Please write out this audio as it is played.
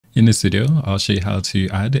In this video, I'll show you how to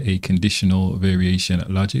add a conditional variation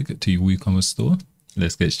logic to your WooCommerce store.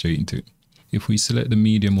 Let's get straight into it. If we select the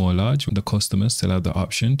medium or large, the customer still have the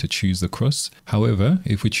option to choose the cross. However,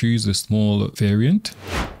 if we choose the small variant,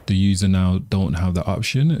 the user now don't have the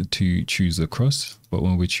option to choose the cross. But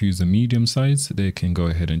when we choose the medium size, they can go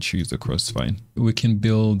ahead and choose the cross fine. We can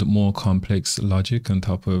build more complex logic on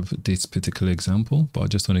top of this particular example, but I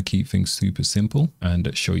just want to keep things super simple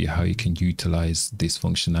and show you how you can utilize this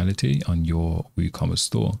functionality on your WooCommerce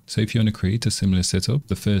store. So if you want to create a similar setup,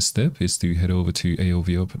 the first step is to head over to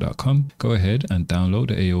aoveup.com. Go ahead and download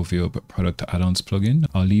the aoveup product add-ons plugin.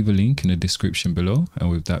 I'll leave a link in the description below. And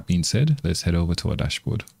with that being said, let's head over to our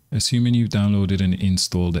dashboard. Assuming you've downloaded and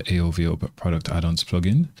installed the aoveup product add-ons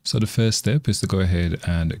plugin. So the first step is to go ahead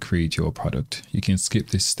and create your product. You can skip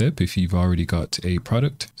this step if you've already got a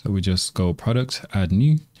product. So we just go product, add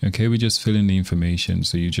new. Okay, we just fill in the information.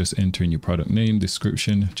 So you just enter in your product name,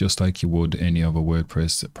 description, just like you would any other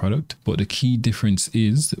WordPress product. But the key difference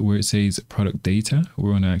is where it says product data, we're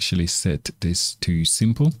going to actually set this to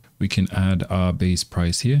simple. We can add our base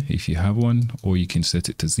price here if you have one, or you can set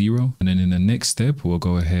it to 0. And then in the next step, we'll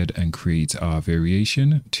go ahead and create our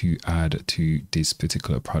variation to add to this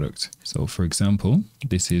particular product. So for example,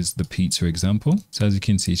 this is the pizza example. So as you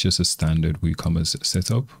can see, it's just a standard WooCommerce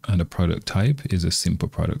setup and the product type is a simple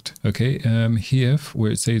product. Okay, here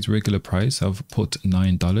where it says regular price, I've put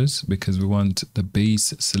 $9 because we want the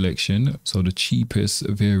base selection. So the cheapest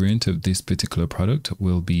variant of this particular product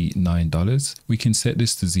will be $9. We can set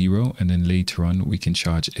this to 0 and then later on we can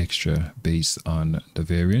charge extra based on the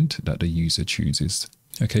variant that the user chooses.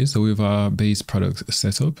 Okay, so with our base product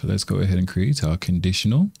setup, let's go ahead and create our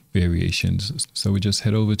conditional variations. So we just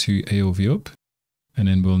head over to aoveup and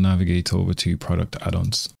then we'll navigate over to product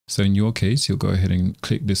add-ons. So in your case, you'll go ahead and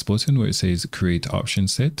click this button where it says create option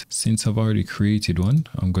set. Since I've already created one,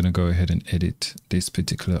 I'm going to go ahead and edit this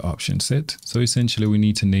particular option set. So essentially we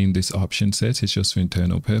need to name this option set. It's just for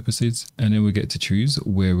internal purposes. And then we get to choose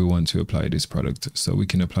where we want to apply this product. So we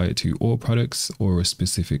can apply it to all products or a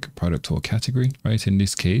specific product or category, right? In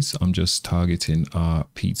this case, I'm just targeting our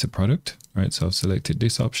pizza product, right? So I've selected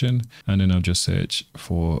this option and then I'll just search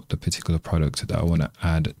for the particular product that I want to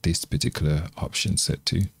add this particular option set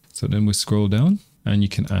to. So then we scroll down and you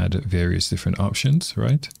can add various different options,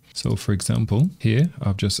 right? So for example, here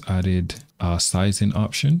I've just added our sizing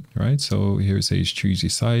option, right? So here it says choose your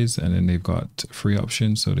size and then they've got 3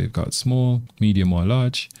 options. So they've got small, medium or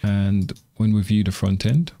large. And when we view the front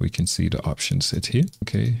end, we can see the option set here.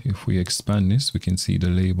 Okay, if we expand this, we can see the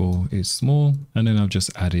label is small. And then I've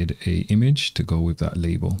just added a image to go with that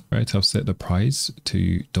label, right? I've set the price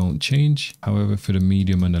to don't change. However, for the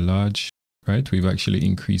medium and the large, right, we've actually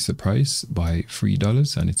increased the price by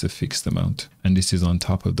 $3 and it's a fixed amount. And this is on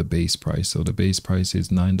top of the base price. So the base price is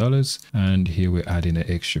 $9 and here we're adding an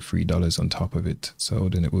extra $3 on top of it. So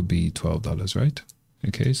then it would be $12, right?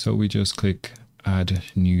 Okay, so we just click add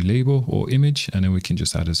new label or image and then we can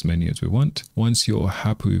just add as many as we want. Once you're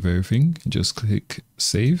happy with everything, just click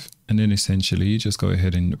save and then essentially you just go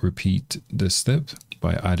ahead and repeat the step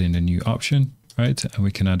by adding a new option. Right, and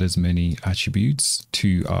we can add as many attributes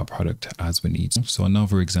to our product as we need. So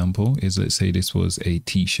another example is, let's say this was a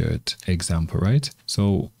t-shirt example, right?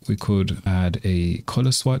 So we could add a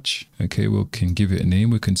color swatch. Okay, we can give it a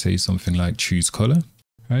name. We can say something like choose color,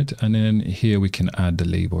 right? And then here we can add the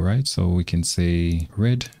label, right? So we can say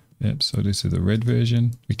red. Yep, so this is the red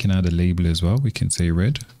version. We can add a label as well. We can say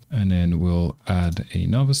red. And then we'll add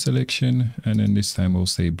another selection and then this time we'll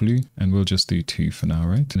say blue and we'll just do 2 for now,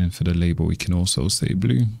 right? And then for the label, we can also say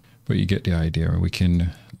blue, but you get the idea. We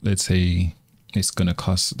can, let's say it's going to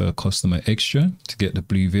cost the customer extra to get the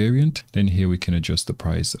blue variant. Then here we can adjust the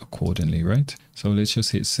price accordingly, right? So let's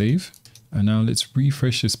just hit save. And now let's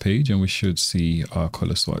refresh this page and we should see our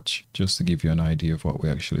color swatch just to give you an idea of what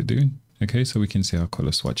we're actually doing. Okay, so we can see our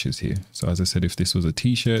color swatches here. So as I said, if this was a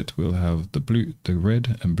t-shirt, we'll have the blue, the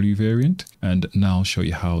red and blue variant. And now I'll show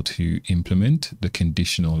you how to implement the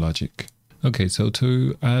conditional logic. Okay, so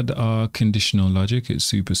to add our conditional logic, it's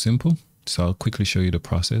super simple. So I'll quickly show you the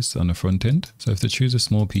process on the front end. So if they choose a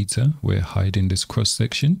small pizza, we're hiding this cross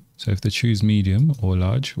section. So if they choose medium or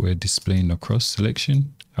large, we're displaying the cross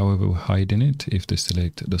selection. However, we're hiding it if they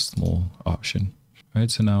select the small option. All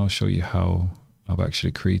right, so now I'll show you how I've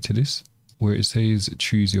actually created this. Where it says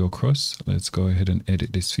choose your cross, let's go ahead and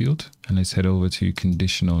edit this field and let's head over to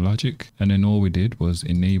conditional logic. And then all we did was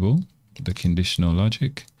enable the conditional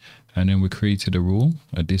logic. And then we created a rule,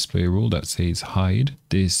 a display rule that says hide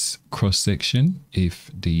this cross section if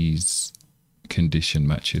these condition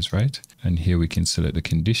matches, right? And here we can select the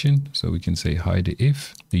condition. So we can say hide it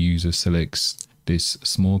if the user selects this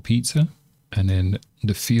small pizza, and then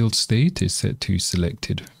the field state is set to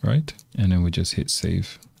selected, right? And then we just hit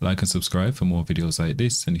save. Like and subscribe for more videos like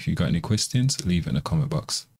this. And if you got any questions, leave it in the comment box.